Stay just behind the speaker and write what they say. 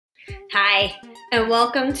Hi, and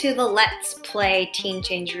welcome to the Let's Play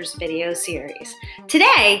TeenChangers video series.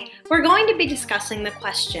 Today, we're going to be discussing the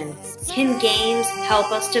question, can games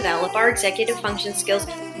help us develop our executive function skills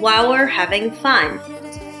while we're having fun?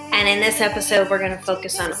 And in this episode, we're going to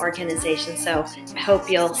focus on organization, so I hope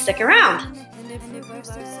you'll stick around.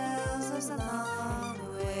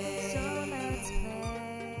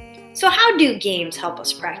 So how do games help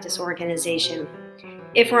us practice organization?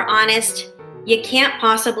 If we're honest, you can't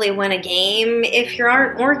possibly win a game if you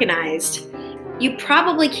aren't organized. You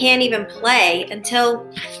probably can't even play until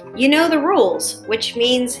you know the rules, which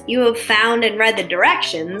means you have found and read the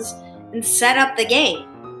directions and set up the game.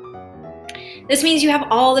 This means you have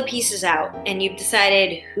all the pieces out and you've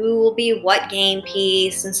decided who will be what game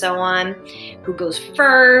piece and so on, who goes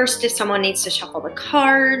first, if someone needs to shuffle the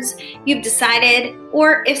cards, you've decided,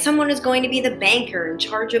 or if someone is going to be the banker in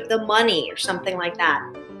charge of the money or something like that.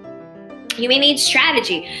 You may need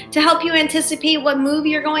strategy to help you anticipate what move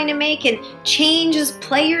you're going to make and change as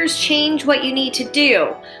players change what you need to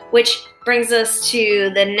do, which brings us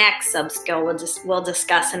to the next sub-skill we'll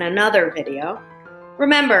discuss in another video.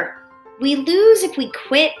 Remember, we lose if we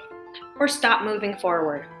quit or stop moving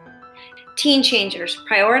forward. TeenChangers,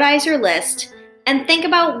 prioritize your list and think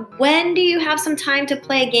about when do you have some time to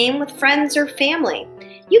play a game with friends or family.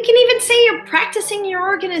 You can even say you're practicing your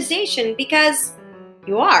organization because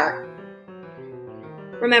you are.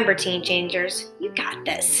 Remember, TeenChangers, you got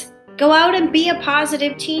this. Go out and be a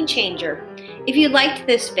positive teen changer. If you liked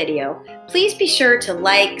this video, please be sure to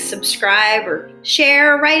like, subscribe, or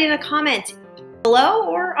share, or write in a comment below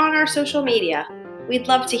or on our social media. We'd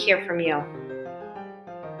love to hear from you.